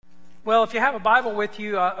Well, if you have a Bible with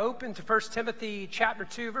you, open to 1 Timothy chapter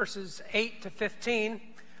 2, verses 8 to 15.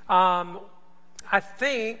 I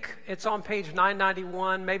think it's on page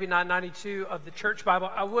 991, maybe 992 of the church Bible.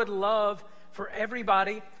 I would love for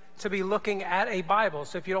everybody to be looking at a Bible.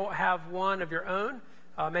 So if you don't have one of your own,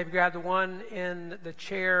 maybe grab the one in the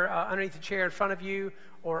chair, underneath the chair in front of you,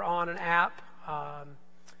 or on an app,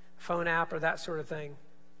 phone app, or that sort of thing.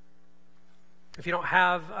 If you don't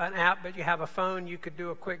have an app but you have a phone, you could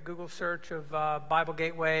do a quick Google search of Bible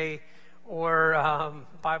Gateway or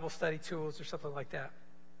Bible Study Tools or something like that.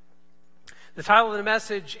 The title of the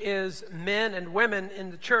message is Men and Women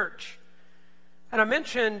in the Church. And I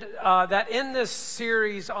mentioned that in this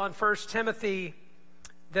series on 1 Timothy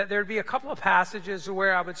that there'd be a couple of passages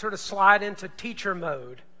where I would sort of slide into teacher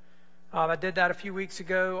mode. I did that a few weeks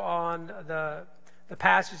ago on the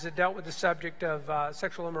passage that dealt with the subject of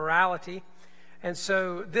sexual immorality. And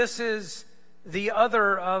so this is the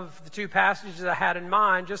other of the two passages I had in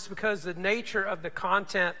mind, just because the nature of the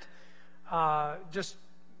content just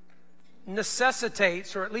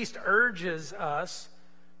necessitates, or at least urges us,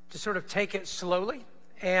 to sort of take it slowly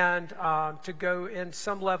and to go in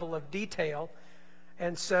some level of detail.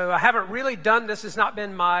 And so I haven't really done this. It's not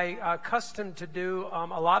been my custom to do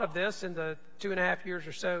a lot of this in the 2.5 years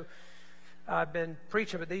or so I've been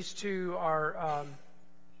preaching, but these two are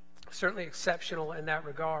certainly exceptional in that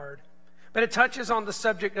regard. But it touches on the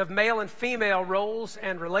subject of male and female roles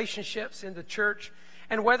and relationships in the church,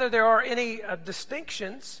 and whether there are any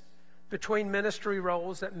distinctions between ministry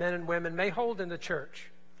roles that men and women may hold in the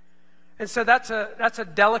church. And so that's a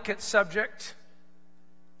delicate subject.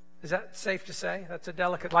 Is that safe to say? That's a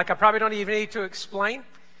delicate, like I probably don't even need to explain.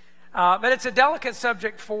 But it's a delicate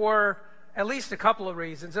subject for at least a couple of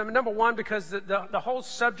reasons. Number one, because the whole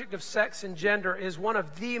subject of sex and gender is one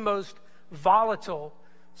of the most volatile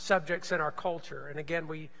subjects in our culture. And again,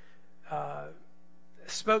 we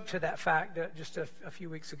spoke to that fact just a few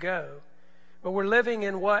weeks ago. But we're living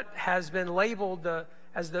in what has been labeled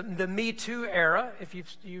as the Me Too era, if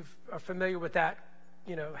you are familiar with that,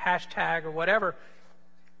 hashtag or whatever,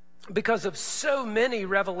 because of so many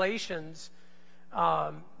revelations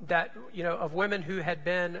that, of women who had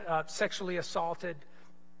been sexually assaulted,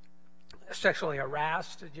 sexually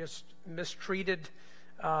harassed, just mistreated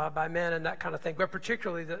by men and that kind of thing, but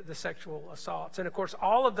particularly the sexual assaults. And of course,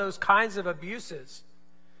 all of those kinds of abuses,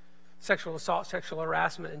 sexual assault, sexual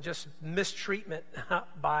harassment, and just mistreatment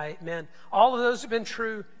by men, all of those have been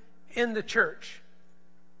true in the church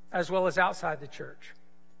as well as outside the church.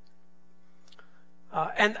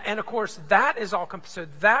 And of course, that is all, so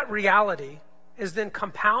that reality is then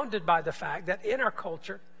compounded by the fact that in our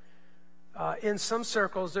culture, in some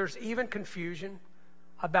circles, there's even confusion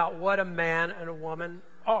about what a man and a woman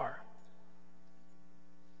are.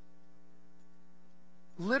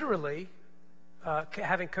 Literally,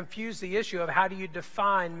 having confused the issue of how do you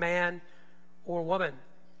define man or woman.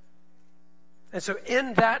 And so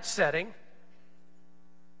in that setting,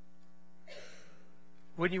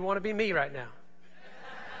 wouldn't you want to be me right now?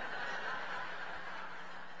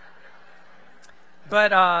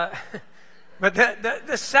 But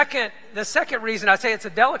the second reason I say it's a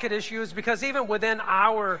delicate issue is because even within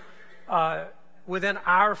our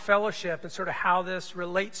fellowship and sort of how this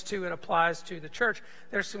relates to and applies to the church,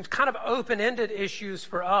 there's some kind of open-ended issues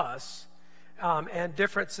for us and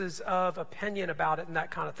differences of opinion about it and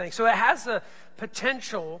that kind of thing. So it has the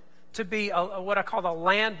potential to be what I call a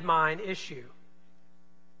landmine issue.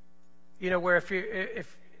 Where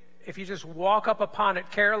if you just walk up upon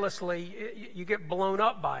it carelessly, you get blown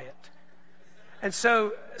up by it. And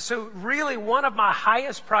so really one of my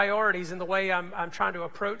highest priorities in the way I'm trying to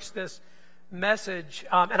approach this message,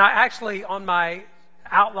 and I actually, on my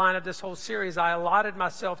outline of this whole series, I allotted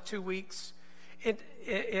myself 2 weeks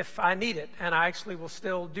if I need it, and I actually will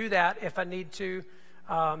still do that if I need to.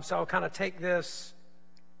 So I'll kind of take this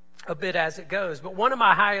a bit as it goes. But one of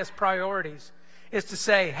my highest priorities is to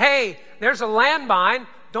say, hey, there's a landmine,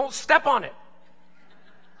 don't step on it.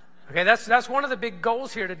 Okay, that's one of the big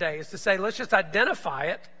goals here today, is to say, let's just identify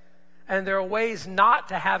it, and there are ways not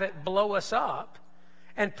to have it blow us up.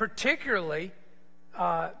 And particularly,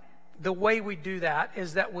 the way we do that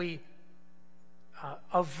is that we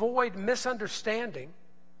avoid misunderstanding,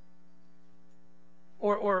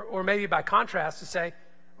 or maybe by contrast to say,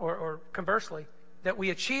 or conversely, that we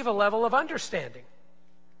achieve a level of understanding,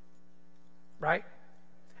 right?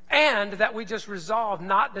 And that we just resolve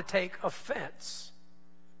not to take offense.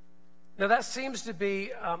 Now, that seems to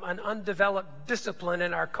be an undeveloped discipline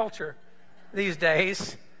in our culture these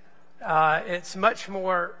days. It's much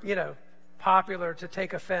more, popular to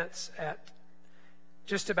take offense at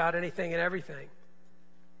just about anything and everything.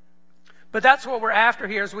 But that's what we're after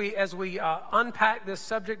here as we unpack this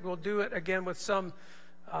subject. We'll do it again with some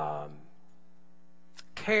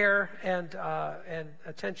care and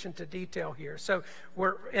attention to detail here. So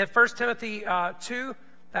we're in 1 Timothy 2.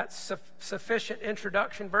 That's sufficient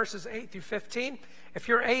introduction, verses 8 through 15. If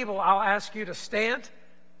you're able, I'll ask you to stand,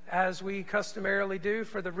 as we customarily do,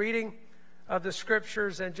 for the reading of the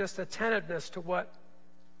Scriptures and just attentiveness to what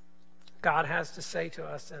God has to say to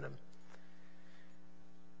us in them.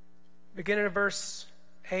 Beginning in verse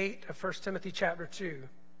 8 of 1 Timothy chapter 2.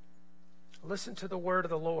 Listen to the word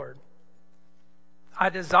of the Lord. I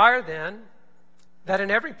desire then that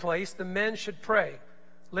in every place the men should pray,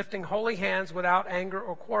 lifting holy hands without anger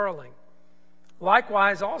or quarreling.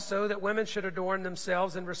 Likewise also that women should adorn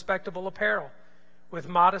themselves in respectable apparel, with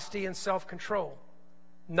modesty and self-control,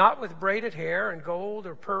 not with braided hair and gold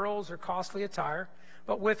or pearls or costly attire,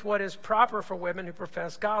 but with what is proper for women who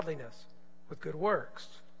profess godliness, with good works.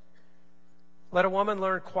 Let a woman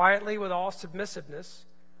learn quietly with all submissiveness.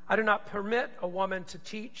 I do not permit a woman to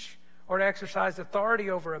teach or to exercise authority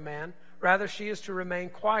over a man. Rather, she is to remain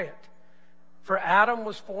quiet. For Adam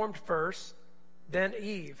was formed first, then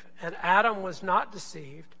Eve. And Adam was not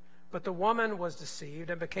deceived, but the woman was deceived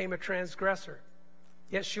and became a transgressor.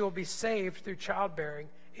 Yet she will be saved through childbearing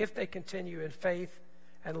if they continue in faith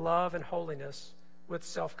and love and holiness with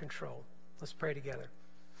self-control. Let's pray together.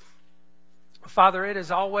 Father, it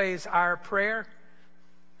is always our prayer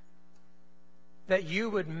that you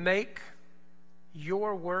would make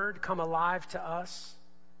your word come alive to us.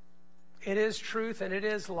 It is truth and it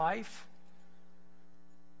is life.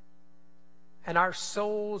 And our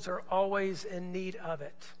souls are always in need of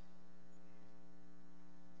it.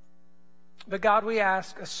 But God, we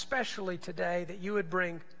ask especially today that you would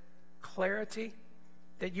bring clarity,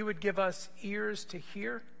 that you would give us ears to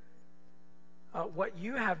hear what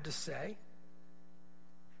you have to say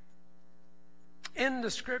in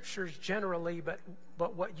the Scriptures generally,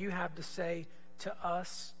 but what you have to say to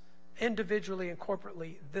us individually and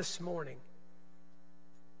corporately this morning.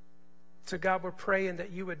 So God, we're praying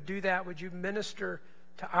that you would do that. Would you minister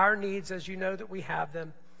to our needs as you know that we have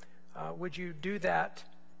them? Would you do that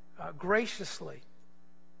graciously?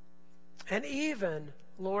 And even,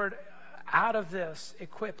 Lord, out of this,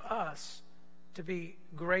 equip us to be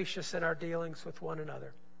gracious in our dealings with one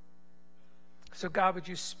another. So God, would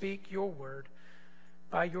you speak your word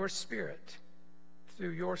by your Spirit through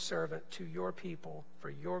your servant to your people for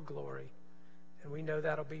your glory. And we know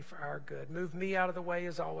that'll be for our good. Move me out of the way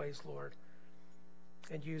as always, Lord,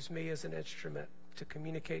 and use me as an instrument to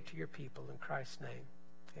communicate to your people in Christ's name.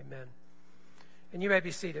 Amen. And you may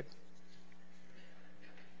be seated.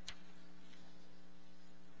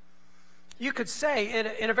 You could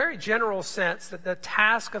say, in a very general sense, that the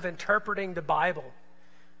task of interpreting the Bible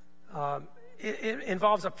it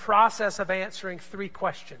involves a process of answering three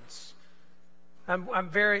questions. I'm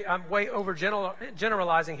way over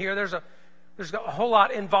generalizing here. There's a whole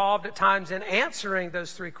lot involved at times in answering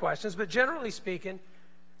those three questions, but generally speaking,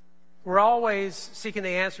 we're always seeking the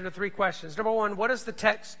answer to three questions. Number one, what does the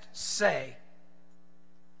text say?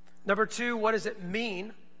 Number two, what does it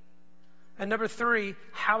mean? And number three,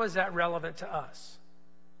 how is that relevant to us?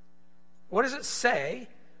 What does it say?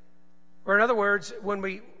 Or in other words,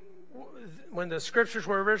 when the Scriptures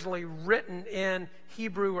were originally written in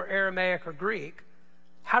Hebrew or Aramaic or Greek,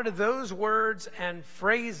 how did those words and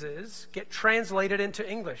phrases get translated into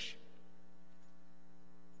English?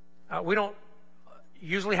 We don't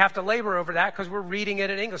usually have to labor over that because we're reading it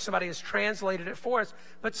in English. Somebody has translated it for us.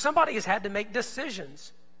 But somebody has had to make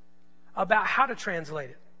decisions about how to translate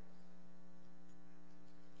it.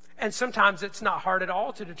 And sometimes it's not hard at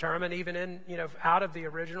all to determine, even in, out of the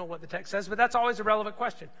original, what the text says. But that's always a relevant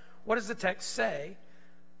question. What does the text say?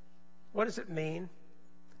 What does it mean?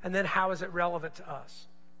 And then how is it relevant to us?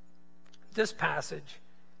 This passage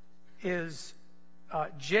is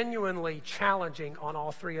genuinely challenging on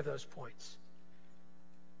all three of those points.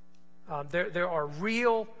 There are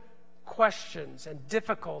real questions and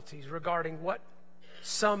difficulties regarding what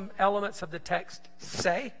some elements of the text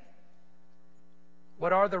say.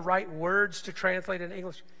 What are the right words to translate in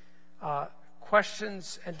English?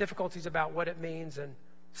 Questions and difficulties about what it means, and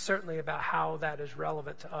certainly about how that is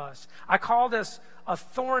relevant to us. I call this a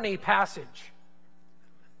thorny passage.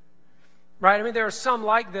 Right? I mean, there are some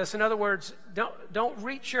like this. In other words, don't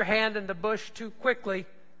reach your hand in the bush too quickly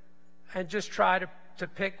and just try to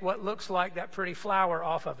pick what looks like that pretty flower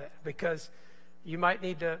off of it, because you might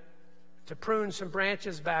need to prune some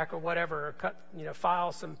branches back or whatever, or cut,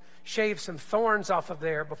 shave some thorns off of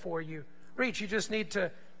there before you reach. You just need to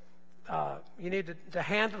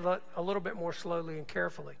handle it a little bit more slowly and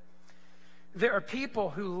carefully. there are people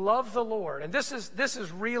who love the Lord, and this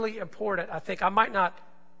is really important. I think I might not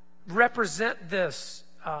represent this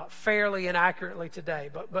fairly and accurately today,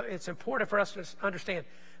 but it's important for us to understand.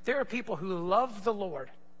 There are people who love the Lord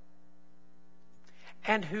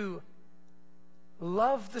and who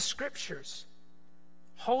love the Scriptures,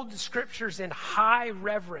 hold the Scriptures in high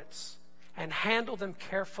reverence, and handle them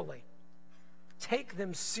carefully, take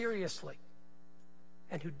them seriously,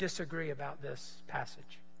 and who disagree about this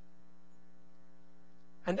passage.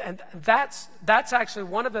 And that's actually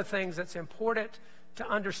one of the things that's important to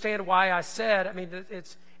understand why I said, I mean,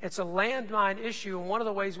 it's a landmine issue, and one of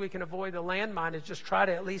the ways we can avoid the landmine is just try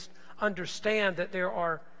to at least understand that there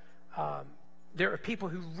are people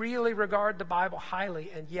who really regard the Bible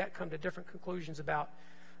highly and yet come to different conclusions about,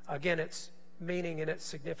 again, its meaning and its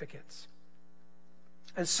significance.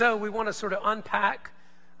 And so we want to sort of unpack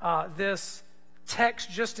this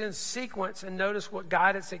text just in sequence and notice what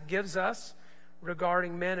guidance it gives us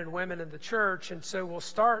regarding men and women in the church. And so we'll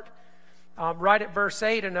start right at verse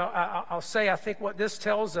 8, and I'll say I think what this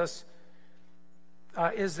tells us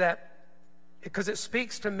is that, because it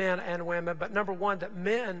speaks to men and women, but number one, that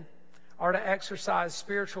men are to exercise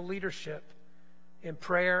spiritual leadership in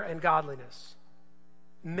prayer and godliness.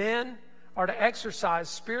 Men are to exercise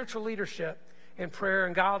spiritual leadership in prayer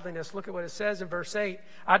and godliness. Look at what it says in verse 8.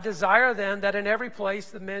 I desire then that in every place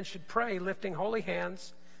the men should pray, lifting holy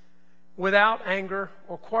hands, without anger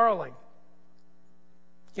or quarreling.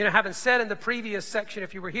 You know, having said in the previous section,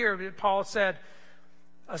 if you were here, Paul said,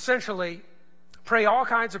 essentially, pray all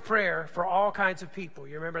kinds of prayer for all kinds of people.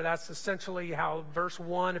 You remember that's essentially how verse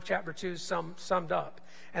 1 of chapter 2 is summed up.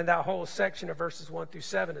 And that whole section of verses 1 through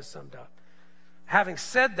 7 is summed up. Having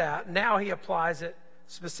said that, now he applies it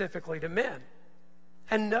specifically to men.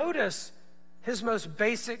 And notice his most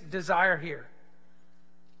basic desire here.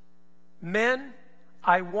 Men,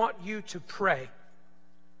 I want you to pray.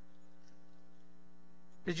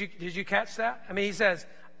 Did you catch that? I mean, he says,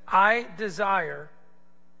 I desire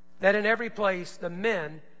that in every place the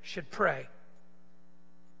men should pray.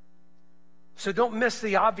 So don't miss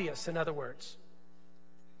the obvious, in other words.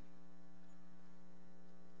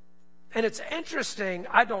 And it's interesting,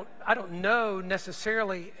 I don't know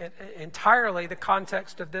necessarily entirely the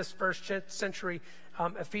context of this first century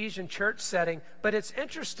Ephesian church setting, but it's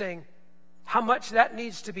interesting how much that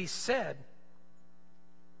needs to be said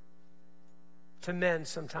to men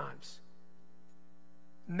sometimes.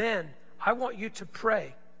 Men, I want you to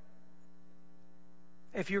pray.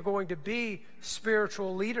 If you're going to be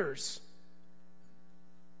spiritual leaders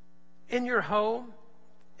in your home,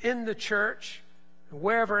 in the church,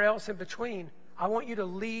 wherever else in between, I want you to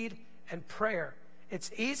lead in prayer. It's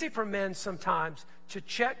easy for men sometimes to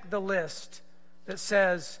check the list that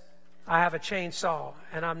says, I have a chainsaw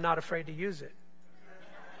and I'm not afraid to use it.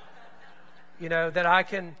 You know, that I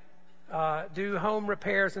can do home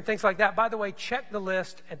repairs and things like that. By the way, check the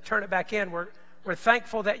list and turn it back in. We're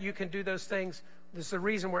thankful that you can do those things. This is the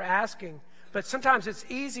reason we're asking. But sometimes it's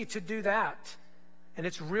easy to do that, and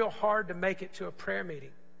it's real hard to make it to a prayer meeting,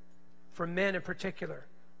 for men in particular.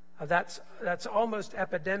 That's almost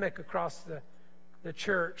epidemic across the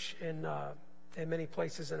church in many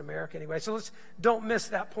places in America anyway. So don't miss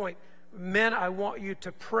that point. Men, I want you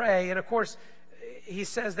to pray. And of course, he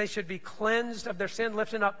says they should be cleansed of their sin,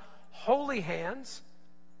 lifting up holy hands.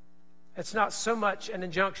 It's not so much an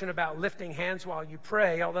injunction about lifting hands while you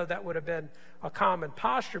pray, although that would have been a common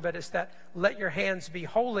posture, but it's that let your hands be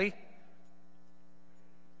holy,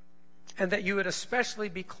 and that you would especially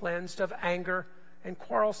be cleansed of anger and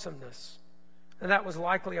quarrelsomeness. And that was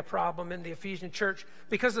likely a problem in the Ephesian church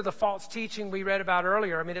because of the false teaching we read about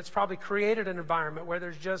earlier. I mean, it's probably created an environment where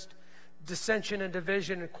there's just dissension and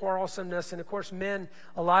division and quarrelsomeness. And of course, men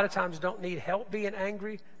a lot of times don't need help being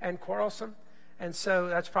angry and quarrelsome. And so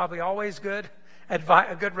that's probably always good,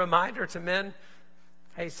 a good reminder to men.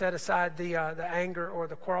 Hey, set aside the anger or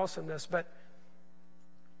the quarrelsomeness. But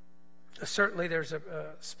certainly there's a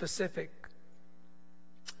specific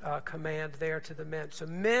command there to the men. So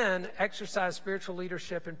men exercise spiritual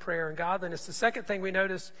leadership in prayer and godliness. The second thing we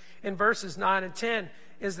notice in verses 9 and 10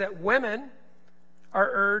 is that women are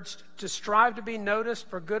urged to strive to be noticed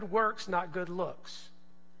for good works, not good looks.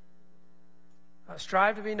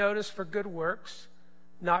 Strive to be noticed for good works,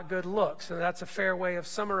 not good looks. And that's a fair way of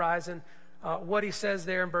summarizing what he says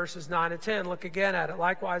there in verses 9 and 10. Look again at it.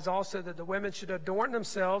 Likewise also that the women should adorn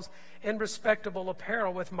themselves in respectable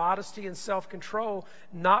apparel with modesty and self-control,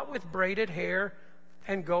 not with braided hair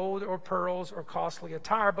and gold or pearls or costly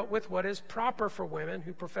attire, but with what is proper for women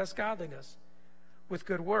who profess godliness, with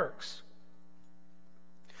good works.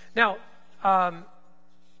 Now,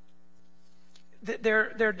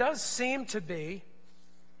 there does seem to be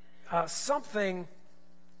some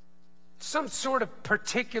sort of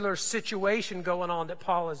particular situation going on that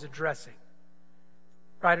Paul is addressing,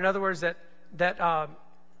 right? In other words, that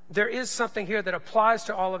there is something here that applies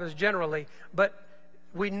to all of us generally, but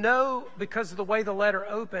we know because of the way the letter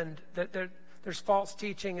opened that there's false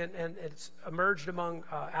teaching and it's emerged from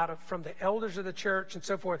the elders of the church and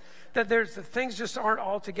so forth, that the things just aren't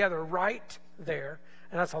altogether right there.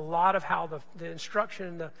 And that's a lot of how the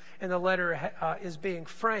instruction in the letter is being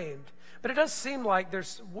framed. But it does seem like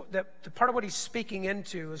that part of what he's speaking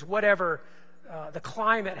into is whatever the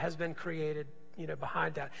climate has been created,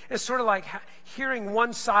 behind that. It's sort of like hearing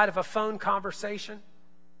one side of a phone conversation,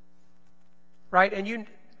 right? And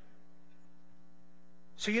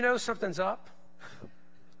so something's up,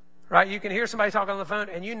 right? You can hear somebody talking on the phone,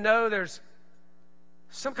 and there's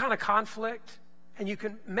some kind of conflict, and you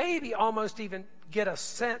can maybe almost even get a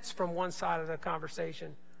sense from one side of the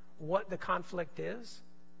conversation what the conflict is,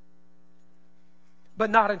 but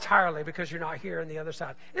not entirely because you're not hearing the other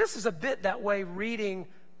side. This is a bit that way reading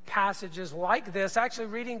passages like this, actually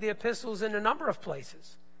reading the epistles in a number of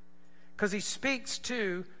places, because he speaks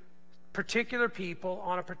to particular people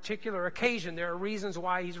on a particular occasion. There are reasons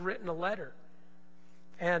why he's written a letter.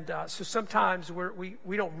 And so sometimes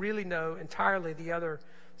we don't really know entirely the other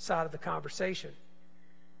side of the conversation.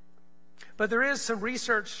 But there is some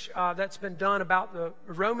research that's been done about the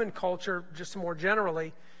Roman culture, just more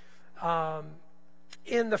generally,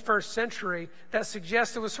 in the first century that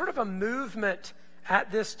suggests there was sort of a movement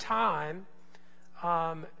at this time.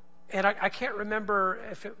 And I can't remember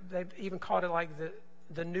if they even called it like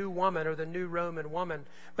the new woman or the new Roman woman.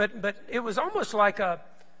 But it was almost like a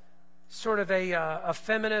sort of a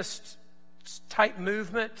feminist type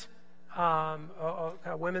movement,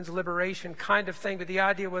 a women's liberation kind of thing. But the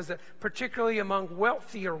idea was that particularly among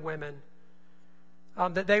wealthier women,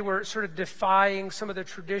 that they were sort of defying some of the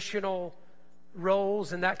traditional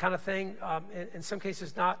roles and that kind of thing. In some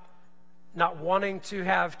cases, not wanting to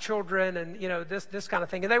have children and this kind of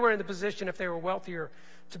thing. And they were in the position, if they were wealthier,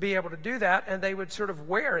 to be able to do that, and they would sort of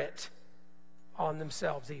wear it on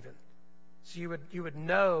themselves even. So you would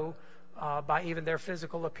know by even their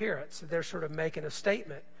physical appearance that they're sort of making a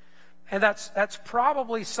statement. And that's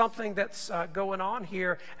probably something that's going on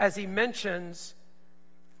here as he mentions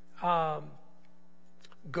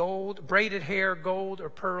gold, braided hair, gold or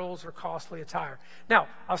pearls or costly attire. Now,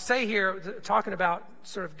 I'll say here, talking about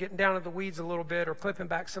sort of getting down in the weeds a little bit or clipping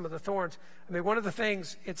back some of the thorns, I mean, one of the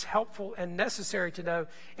things it's helpful and necessary to know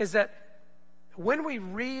is that when we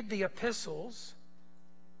read the epistles,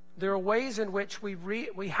 there are ways in which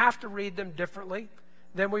we have to read them differently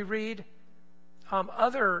than we read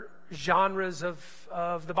other genres of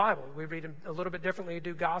the Bible. We read them a little bit differently. We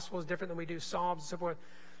do Gospels different than we do Psalms and so forth,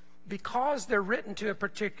 because they're written to a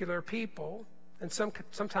particular people and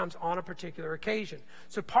sometimes on a particular occasion.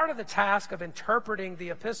 So part of the task of interpreting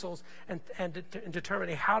the epistles and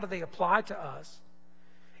determining how do they apply to us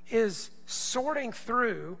is sorting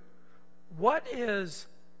through what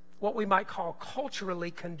we might call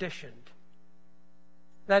culturally conditioned.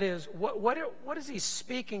 That is, what is he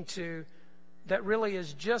speaking to that really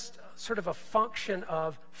is just sort of a function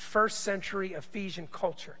of first century Ephesian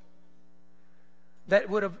culture that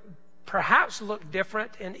would have perhaps looked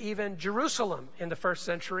different in even Jerusalem in the first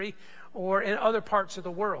century or in other parts of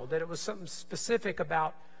the world, that it was something specific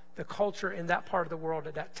about the culture in that part of the world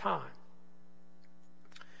at that time.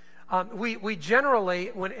 We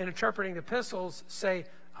generally, when in interpreting the epistles, say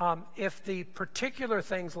if the particular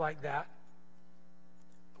things like that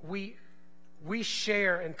we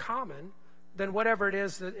share in common, then whatever it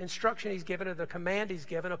is, the instruction he's given or the command he's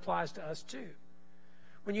given applies to us too.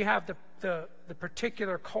 When you have the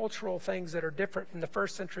particular cultural things that are different from the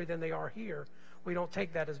first century than they are here, we don't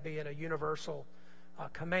take that as being a universal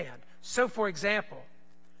command. So, for example,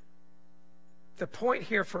 the point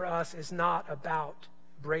here for us is not about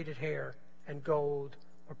braided hair and gold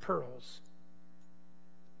or pearls.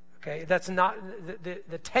 Okay, that's not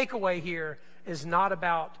the takeaway here is not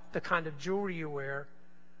about the kind of jewelry you wear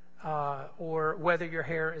or whether your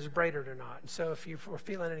hair is braided or not. And so if you were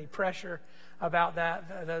feeling any pressure about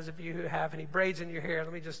that, those of you who have any braids in your hair,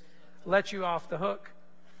 let me just let you off the hook.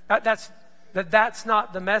 That's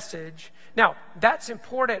not the message. Now, that's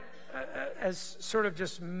important as sort of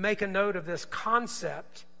just make a note of this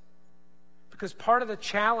concept, because part of the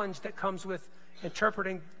challenge that comes with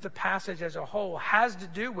interpreting the passage as a whole has to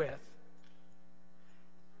do with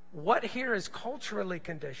what here is culturally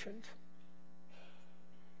conditioned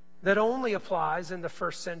that only applies in the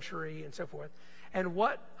first century and so forth, and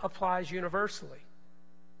what applies universally.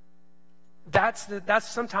 That's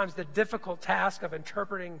sometimes the difficult task of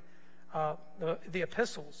interpreting the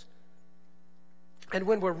epistles. And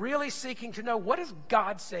when we're really seeking to know, what is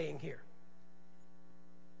God saying here?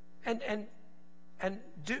 And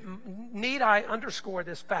need I underscore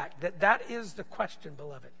this fact, that is the question,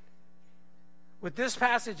 beloved. With this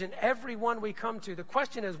passage and every one we come to, the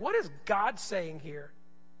question is, what is God saying here?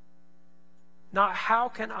 Not how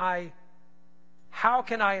can I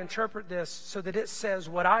interpret this so that it says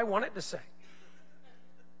what I want it to say?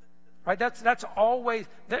 Right? That's always,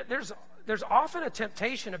 there's often a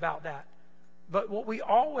temptation about that. But what we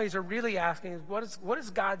always are really asking is, what has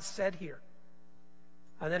God said here?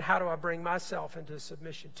 And then how do I bring myself into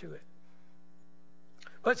submission to it?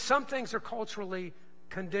 But some things are culturally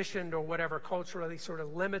conditioned or whatever, culturally sort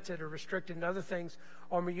of limited or restricted, and other things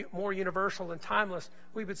are more universal and timeless.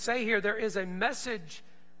 We would say here there is a message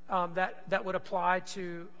that would apply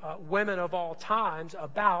to women of all times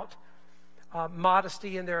about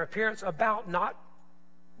modesty in their appearance, about not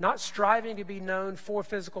striving to be known for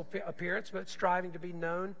physical appearance, but striving to be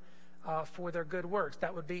known for their good works.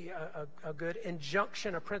 That would be a good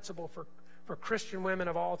injunction, a principle for Christian women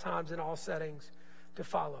of all times and all settings to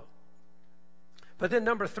follow. But then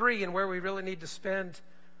number 3, and where we really need to spend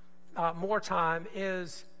more time,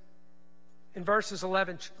 is in verses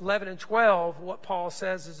 11 and 12. What Paul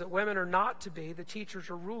says is that women are not to be the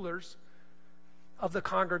teachers or rulers of the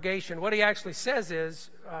congregation. What he actually says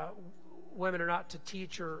is women are not to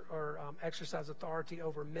teach or exercise authority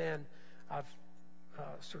over men. I've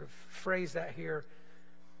sort of phrased that here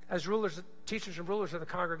as rulers, teachers and rulers of the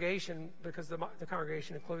congregation, because the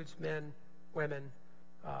congregation includes men, women,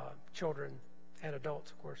 children, and adults,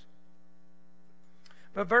 of course.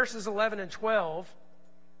 But verses 11 and 12,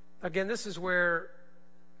 again, this is where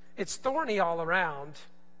it's thorny all around.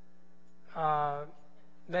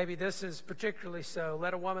 Maybe this is particularly so.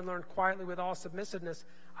 Let a woman learn quietly with all submissiveness.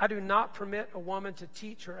 I do not permit a woman to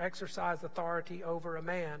teach or exercise authority over a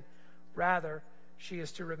man. Rather, she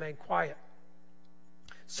is to remain quiet.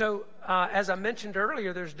 So, as I mentioned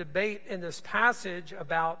earlier, there's debate in this passage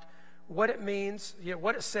about what it means,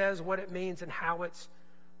 what it says, what it means, and how it's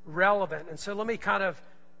relevant. And so let me kind of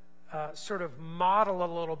sort of model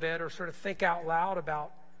a little bit, or sort of think out loud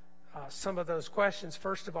about some of those questions.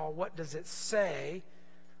 First of all, what does it say?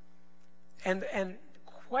 And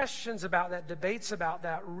questions about that, debates about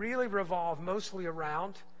that, really revolve mostly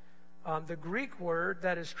around the Greek word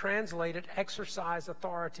that is translated exercise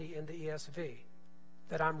authority in the ESV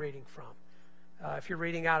that I'm reading from. If you're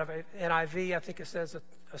reading out of NIV, I think it says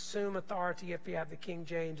assume authority. If you have the King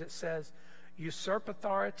James, it says usurp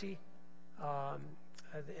authority. The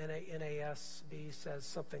NASB says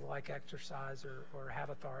something like exercise or have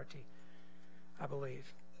authority, I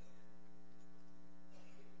believe.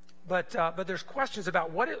 But there's questions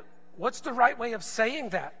about what's the right way of saying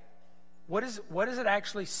that. What does it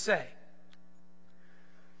actually say?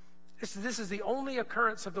 This is the only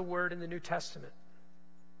occurrence of the word in the New Testament.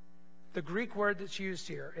 The Greek word that's used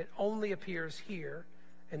here, it only appears here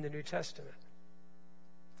in the New Testament.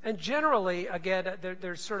 And generally, again,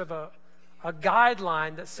 there's sort of a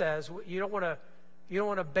guideline that says you don't want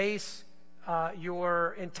to base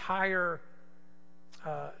your entire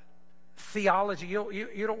theology.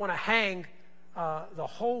 You don't want to hang the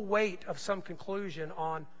whole weight of some conclusion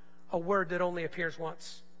on a word that only appears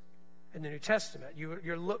once in the New Testament.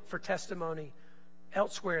 You look for testimony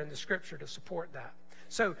elsewhere in the Scripture to support that.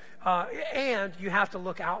 So, and you have to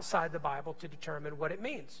look outside the Bible to determine what it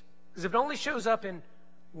means. Because if it only shows up in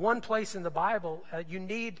one place in the Bible, you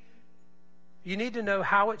need to know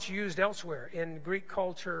how it's used elsewhere in Greek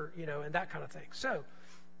culture, and that kind of thing. So,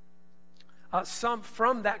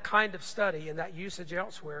 from that kind of study and that usage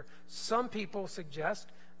elsewhere, some people suggest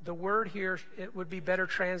the word here, it would be better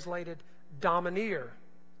translated domineer.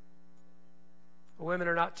 Women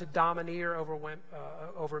are not to domineer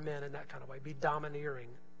over men in that kind of way, be domineering.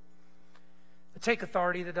 Take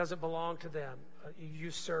authority that doesn't belong to them,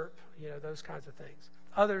 usurp, those kinds of things.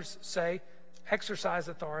 Others say exercise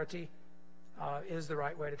authority is the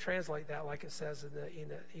right way to translate that, like it says in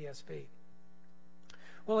the ESV.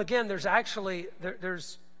 Well, again, there's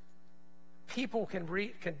people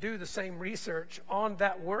can do the same research on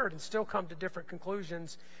that word and still come to different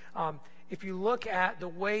conclusions. If you look at the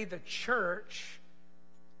way the church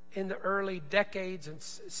in the early decades and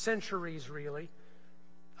centuries really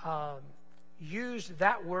used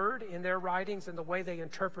that word in their writings and the way they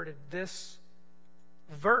interpreted this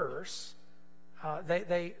verse,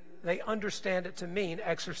 they understand it to mean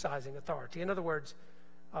exercising authority. In other words,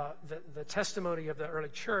 the testimony of the early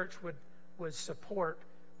church would support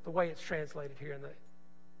the way it's translated here in the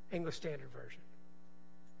English Standard Version.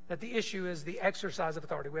 That the issue is the exercise of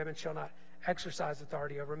authority. Women shall not exercise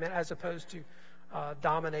authority over men, as opposed to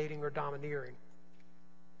dominating or domineering.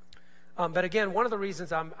 But again, one of the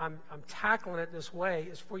reasons I'm tackling it this way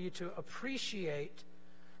is for you to appreciate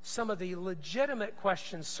some of the legitimate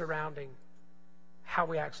questions surrounding how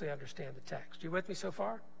we actually understand the text. You with me so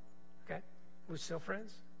far? Okay. We still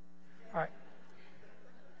friends? All right.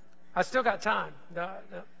 I still got time. No.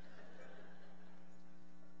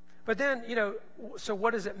 But then, so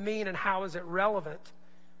what does it mean and how is it relevant?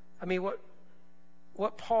 I mean,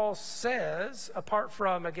 what Paul says, apart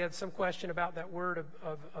from, again, some question about that word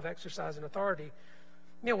of exercise and authority,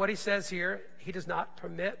 what he says here, he does not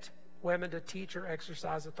permit women to teach or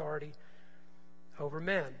exercise authority over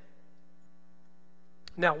men.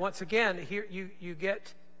 Now, once again, here you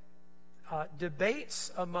get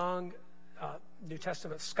debates among New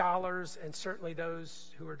Testament scholars, and certainly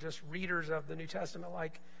those who are just readers of the New Testament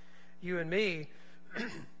like you and me,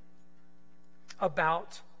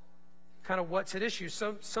 about kind of what's at issue.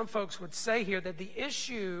 Some folks would say here that the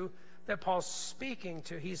issue that Paul's speaking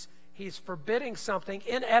to, he's forbidding something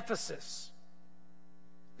in Ephesus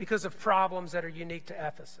because of problems that are unique to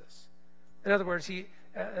Ephesus. In other words,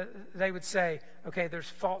 they would say, okay, there's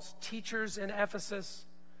false teachers in Ephesus,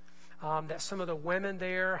 that some of the women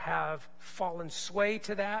there have fallen sway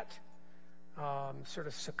to that, sort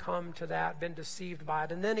of succumbed to that, been deceived by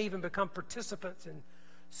it, and then even become participants in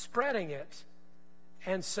spreading it.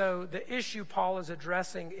 And so the issue Paul is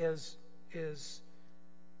addressing is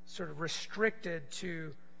sort of restricted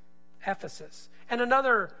to Ephesus. And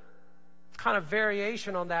another kind of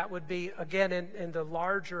variation on that would be, again, in the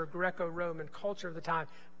larger Greco-Roman culture of the time,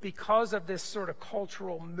 because of this sort of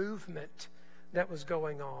cultural movement that was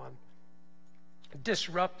going on,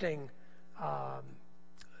 disrupting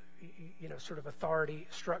sort of authority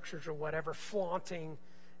structures or whatever, flaunting,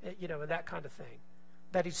 and that kind of thing.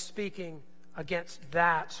 That he's speaking against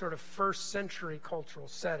that sort of first century cultural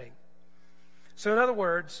setting. So in other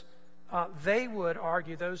words, they would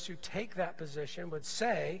argue, those who take that position would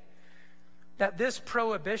say that this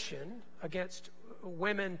prohibition against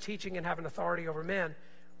women teaching and having authority over men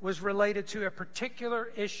was related to a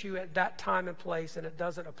particular issue at that time and place, and it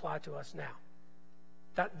doesn't apply to us now.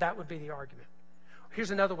 That would be the argument.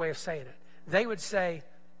 Here's another way of saying it. They would say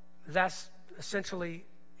that's essentially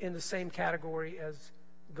in the same category as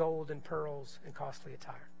gold and pearls and costly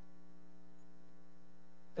attire.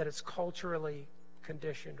 That it's culturally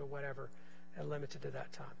conditioned or whatever and limited to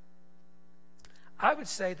that time. I would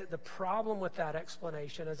say that the problem with that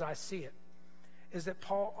explanation, as I see it, is that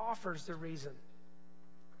Paul offers the reason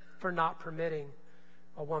for not permitting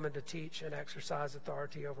a woman to teach and exercise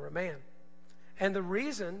authority over a man. And the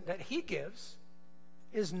reason that he gives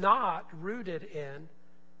is not rooted in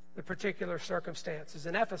the particular circumstances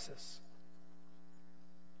in Ephesus.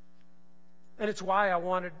 And it's why I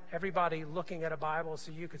wanted everybody looking at a Bible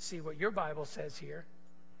so you could see what your Bible says here.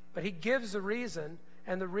 But he gives a reason,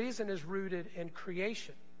 and the reason is rooted in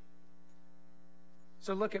creation.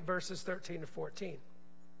 So look at verses 13 to 14.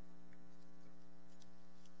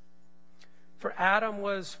 For Adam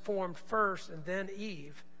was formed first and then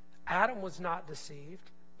Eve. Adam was not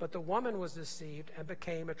deceived, but the woman was deceived and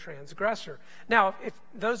became a transgressor. Now, if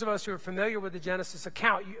those of us who are familiar with the Genesis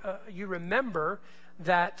account, you remember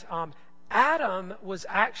that Adam was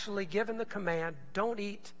actually given the command, don't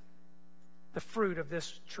eat the fruit of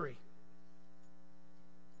this tree.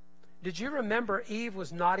 Did you remember Eve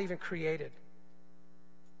was not even created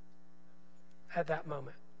at that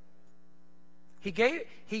moment? He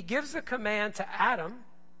gives the command to Adam,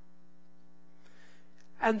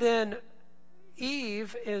 and then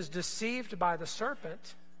Eve is deceived by the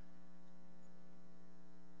serpent.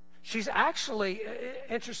 She's actually,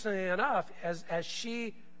 interestingly enough, as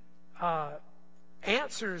she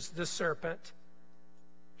answers the serpent,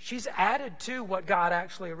 she's added to what God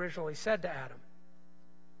actually originally said to Adam.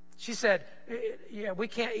 She said, yeah, we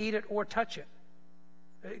can't eat it or touch it.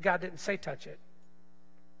 God didn't say touch it.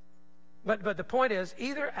 But the point is,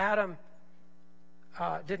 either Adam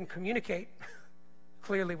didn't communicate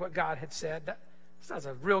clearly what God had said. That's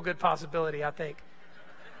a real good possibility, I think.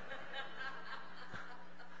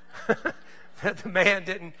 That the man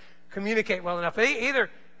didn't communicate well enough.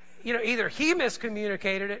 Either he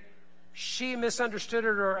miscommunicated it, she misunderstood it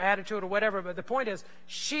or added to it or whatever. But the point is,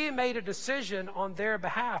 she made a decision on their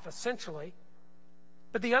behalf, essentially.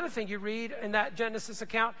 But the other thing you read in that Genesis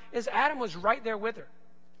account is Adam was right there with her.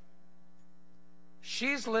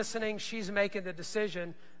 She's listening. She's making the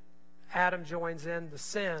decision. Adam joins in the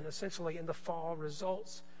sin, essentially, and the fall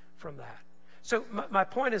results from that. So my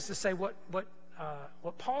point is to say what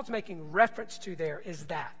Paul's making reference to there is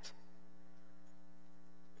that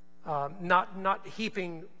Not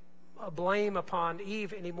heaping blame upon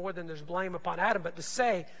Eve any more than there's blame upon Adam, but to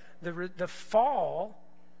say the fall,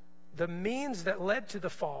 the means that led to the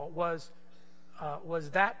fall was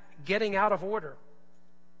that getting out of order.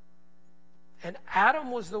 And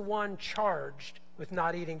Adam was the one charged with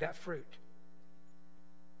not eating that fruit.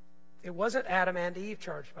 It wasn't Adam and Eve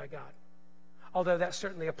charged by God, although that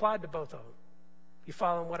certainly applied to both of them. You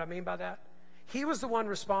following what I mean by that? He was the one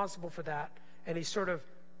responsible for that, and he sort of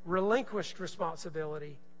relinquished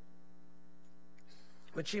responsibility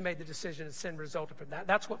when she made the decision and sin resulted from that.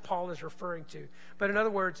 That's what Paul is referring to. But in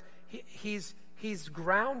other words, he's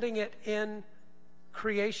grounding it in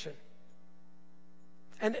creation.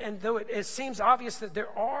 And though it seems obvious that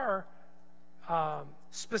there are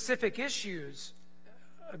specific issues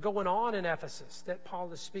going on in Ephesus that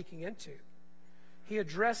Paul is speaking into, he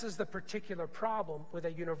addresses the particular problem with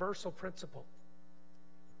a universal principle,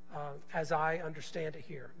 as I understand it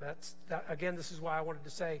here. Again, this is why I wanted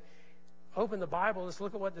to say, open the Bible, let's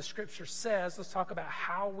look at what the Scripture says, let's talk about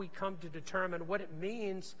how we come to determine what it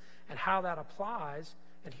means and how that applies.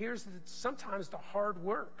 And here's sometimes the hard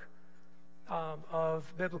work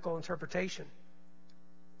of biblical interpretation.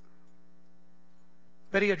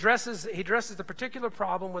 But he addresses the particular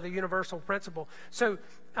problem with a universal principle. So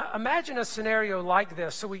imagine a scenario like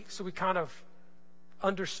this, so we kind of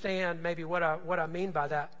understand maybe what I mean by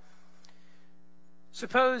that.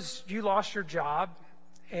 Suppose you lost your job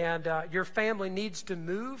and your family needs to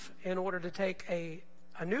move in order to take a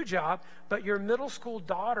new job, but your middle school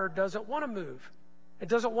daughter doesn't want to move and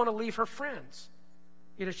doesn't want to leave her friends.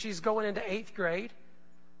 You know, she's going into 8th grade.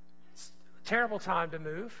 It's a terrible time to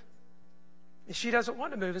move. And she doesn't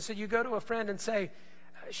want to move. And so you go to a friend and say,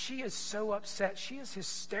 she is so upset. She is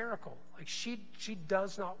hysterical. Like she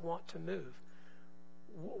does not want to move.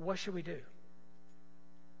 What should we do?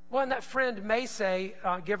 Well, and that friend may say,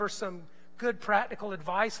 give her some good practical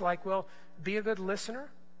advice like, well, be a good listener.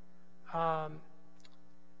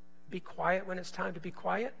 Be quiet when it's time to be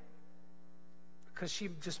quiet, because she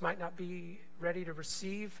just might not be ready to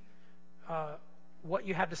receive what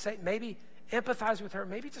you have to say. Maybe empathize with her.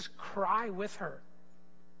 Maybe just cry with her.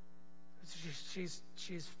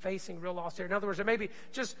 She's facing real loss here. In other words, there may be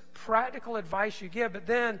just practical advice you give, but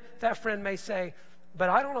then that friend may say, but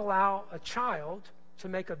I don't allow a child to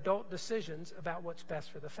make adult decisions about what's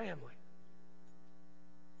best for the family.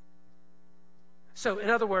 So, in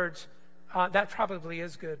other words, that probably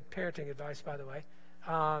is good parenting advice, by the way.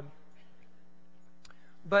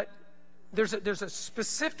 But there's a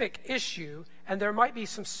specific issue, and there might be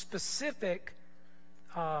some specific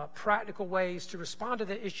practical ways to respond to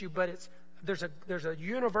the issue, but there's a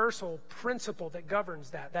universal principle that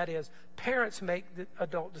governs that. That is, parents make the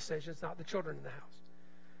adult decisions, not the children in the house.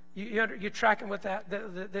 You're tracking with that,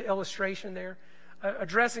 the illustration there?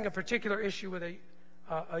 Addressing a particular issue with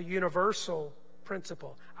a universal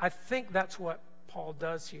principle. I think that's what Paul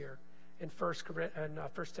does here in 1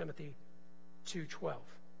 Timothy 2:12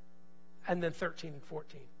 and then 13 and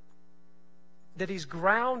 14. That he's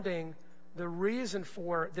grounding the reason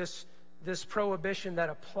for this prohibition that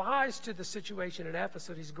applies to the situation in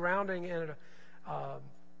Ephesus. He's grounding in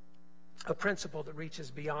a principle that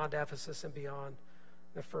reaches beyond Ephesus and beyond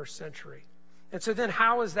the first century. And so then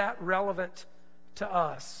how is that relevant to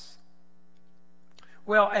us?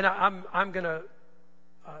 Well, and I'm going to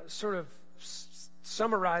sort of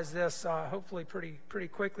summarize this hopefully pretty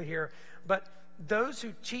quickly here. But those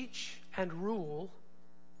who teach and rule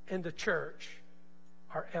in the church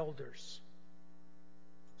are elders.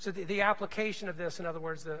 So the application of this, in other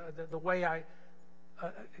words, the way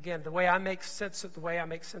I make sense of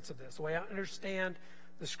this, the way I understand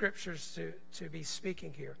the Scriptures to be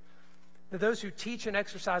speaking here. Those who teach and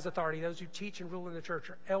exercise authority, those who teach and rule in the church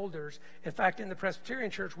are elders. In fact, in the Presbyterian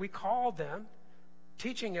Church, we call them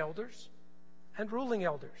teaching elders and ruling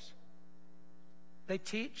elders. They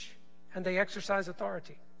teach and they exercise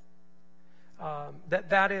authority.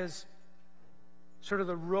 That is sort of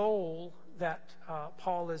the role that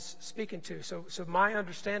Paul is speaking to. So my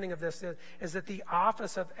understanding of this is that the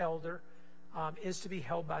office of elder is to be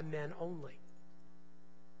held by men only.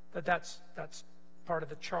 That's part of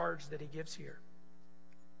the charge that he gives here.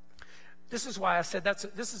 This is why I said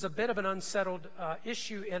this is a bit of an unsettled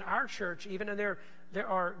issue in our church, even in there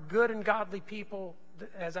are good and godly people,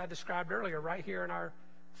 as I described earlier, right here in our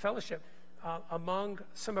fellowship, among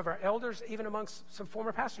some of our elders, even amongst some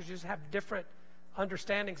former pastors. You just have different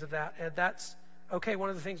understandings of that, and that's okay. One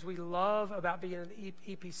of the things we love about being in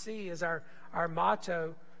the EPC is our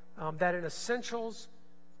motto that in essentials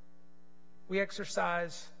we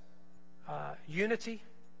exercise unity.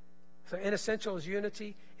 So in essentials,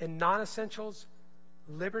 unity. In non-essentials,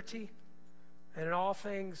 liberty, and in all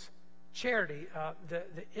things charity. The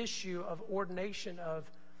issue of ordination of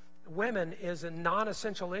women is a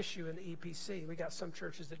non-essential issue in the EPC. We got some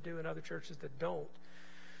churches that do and other churches that don't.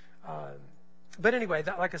 But anyway,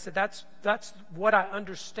 like I said, that's what I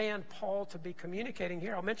understand Paul to be communicating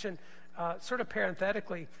here. I'll mention sort of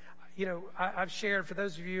parenthetically, I've shared, for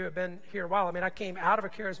those of you who have been here a while, I came out of a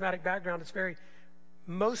charismatic background. It's very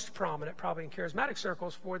most prominent probably in charismatic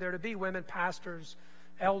circles for there to be women pastors,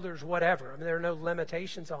 elders, whatever. There are no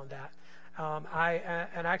limitations on that. I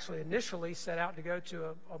actually initially set out to go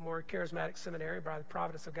to a more charismatic seminary. By the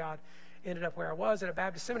providence of God, ended up where I was at a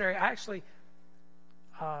Baptist seminary. I actually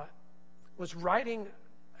was writing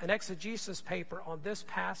an exegesis paper on this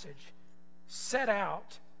passage, set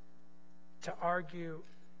out to argue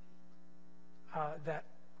that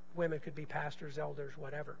women could be pastors, elders,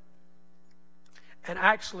 whatever. And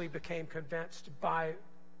actually became convinced by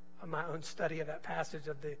my own study of that passage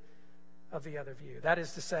of the other view. That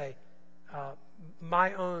is to say,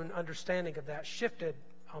 my own understanding of that shifted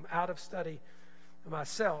out of study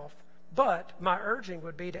myself. But my urging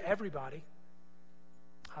would be to everybody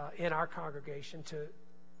in our congregation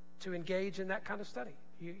to engage in that kind of study.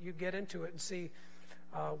 You get into it and see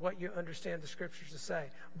what you understand the Scriptures to say.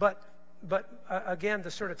 But again,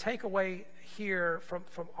 the sort of takeaway here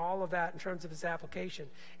from all of that in terms of its application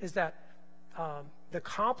is that the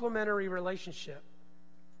complementary relationship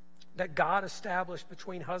that God established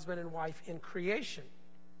between husband and wife in creation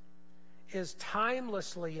is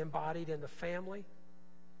timelessly embodied in the family,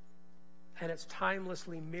 and it's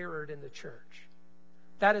timelessly mirrored in the church.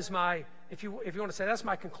 That is my, if you want to say, that's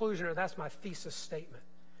my conclusion, or that's my thesis statement.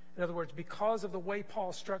 In other words, because of the way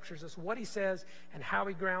Paul structures this, what he says and how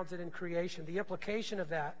he grounds it in creation, the implication of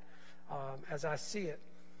that, as I see it,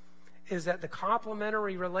 is that the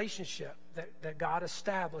complementary relationship that God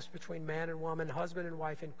established between man and woman, husband and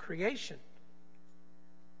wife in creation,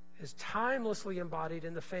 is timelessly embodied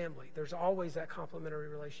in the family. There's always that complementary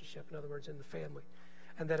relationship, in other words, in the family,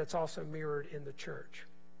 and that it's also mirrored in the church.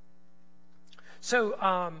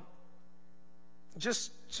 So,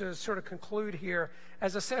 just to sort of conclude here,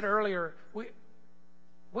 as I said earlier,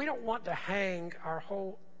 we don't want to hang our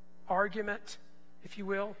whole argument, if you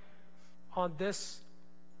will, on this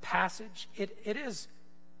passage.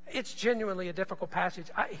 It's genuinely a difficult passage.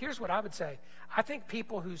 Here's what I would say. I think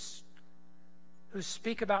people who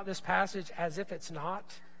speak about this passage as if it's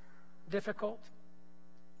not difficult,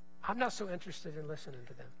 I'm not so interested in listening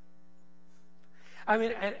to them.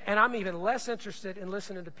 And I'm even less interested in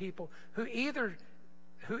listening to people who either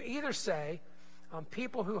say,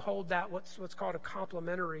 people who hold that what's called a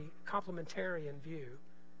complementarian view,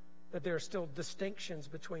 that there are still distinctions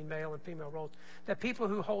between male and female roles, that people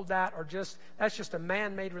who hold that that's just a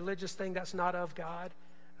man-made religious thing that's not of God,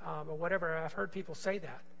 or whatever. I've heard people say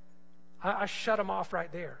that. I shut them off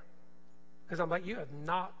right there, because I'm like,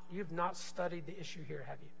 you've not studied the issue here,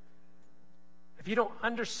 have you? If you don't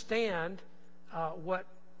understand what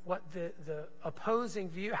the opposing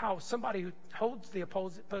view, how somebody who holds the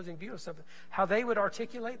opposing view of something, how they would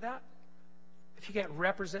articulate that, if you can't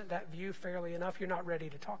represent that view fairly enough, you're not ready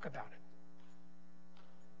to talk about it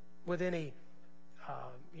with any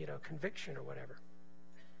conviction or whatever.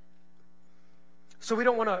 So we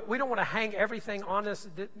don't want to hang everything on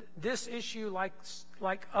this issue like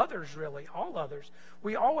others, really, all others.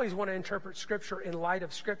 We always want to interpret Scripture in light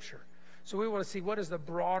of Scripture. So we want to see, what does the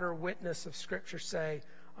broader witness of Scripture say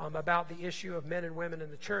about the issue of men and women in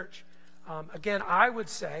the church. Again, I would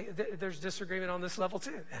say there's disagreement on this level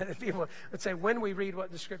too. People would say, when we read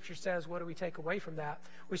what the Scripture says, what do we take away from that?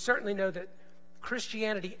 We certainly know that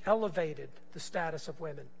Christianity elevated the status of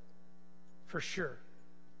women, for sure.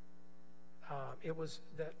 It was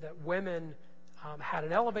that women had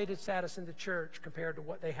an elevated status in the church compared to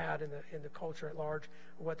what they had in the culture at large,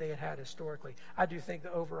 or what they had historically. I do think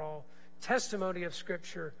the overall testimony of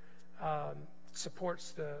Scripture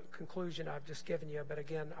supports the conclusion I've just given you. But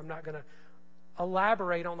again, I'm not going to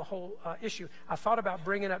elaborate on the whole issue. I thought about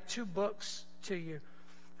bringing up two books to you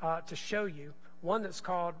to show you. One that's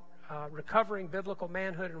called Recovering Biblical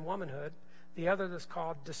Manhood and Womanhood. The other that's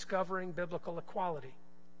called Discovering Biblical Equality.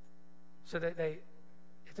 So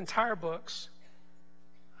it's entire books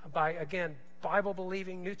by, again,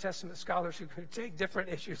 Bible-believing New Testament scholars who take different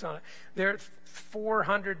issues on it. They're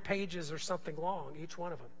 400 pages or something long, each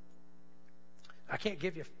one of them. I can't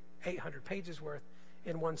give you 800 pages worth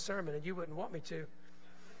in one sermon, and you wouldn't want me to.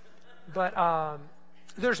 But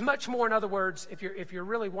there's much more. In other words, if you're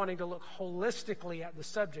really wanting to look holistically at the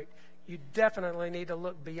subject, you definitely need to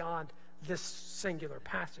look beyond this singular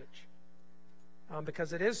passage,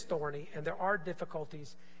 because it is thorny and there are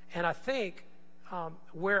difficulties. And I think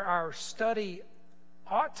where our study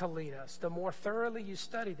ought to lead us. The more thoroughly you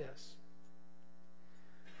study this,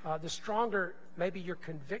 the stronger maybe your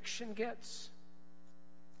conviction gets,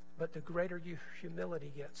 but the greater your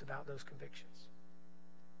humility gets about those convictions.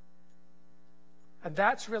 And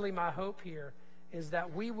that's really my hope here, is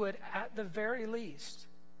that we would, at the very least,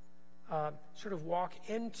 sort of walk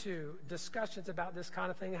into discussions about this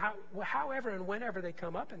kind of thing, however and whenever they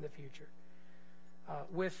come up in the future,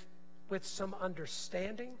 with some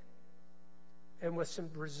understanding and with some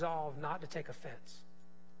resolve not to take offense,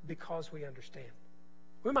 because we understand.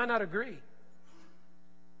 We might not agree,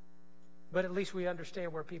 but at least we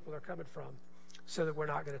understand where people are coming from, so that we're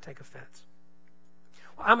not going to take offense.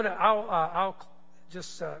 Well, I'll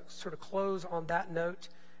just sort of close on that note,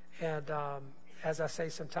 and as I say,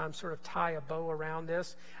 sometimes sort of tie a bow around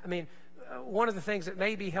this. I mean, one of the things that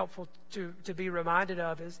may be helpful to be reminded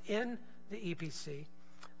of is in the EPC,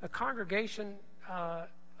 a congregation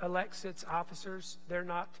elects its officers. They're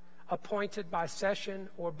not appointed by session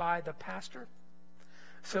or by the pastor.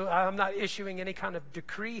 So I'm not issuing any kind of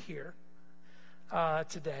decree here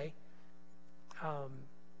today.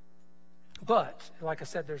 But, like I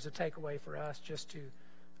said, there's a takeaway for us just to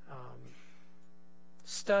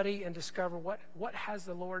study and discover what has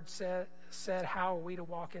the Lord said, how are we to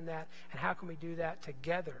walk in that, and how can we do that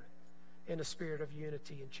together in a spirit of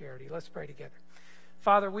unity and charity. Let's pray together.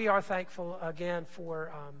 Father, we are thankful again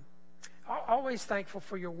for, always thankful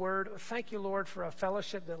for your word. Thank you, Lord, for a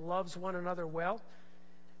fellowship that loves one another well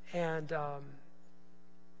and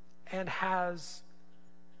has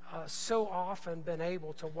so often been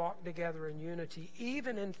able to walk together in unity,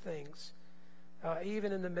 even in things,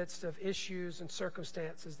 even in the midst of issues and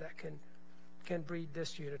circumstances that can breed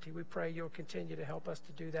disunity. We pray you'll continue to help us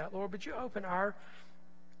to do that. Lord, would you open our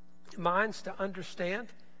minds to understand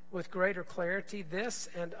with greater clarity this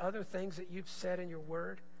and other things that you've said in your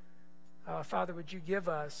word? Father, would you give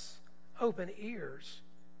us open ears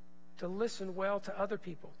to listen well to other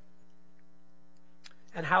people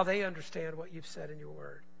and how they understand what you've said in your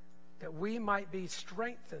word, that we might be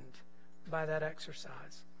strengthened by that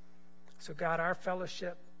exercise. So God, our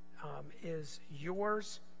fellowship is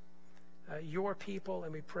yours, your people,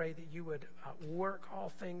 and we pray that you would work all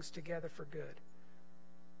things together for good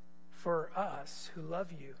for us who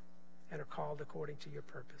love you and are called according to your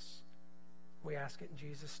purpose. We ask it in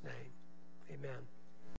Jesus' name. Amen.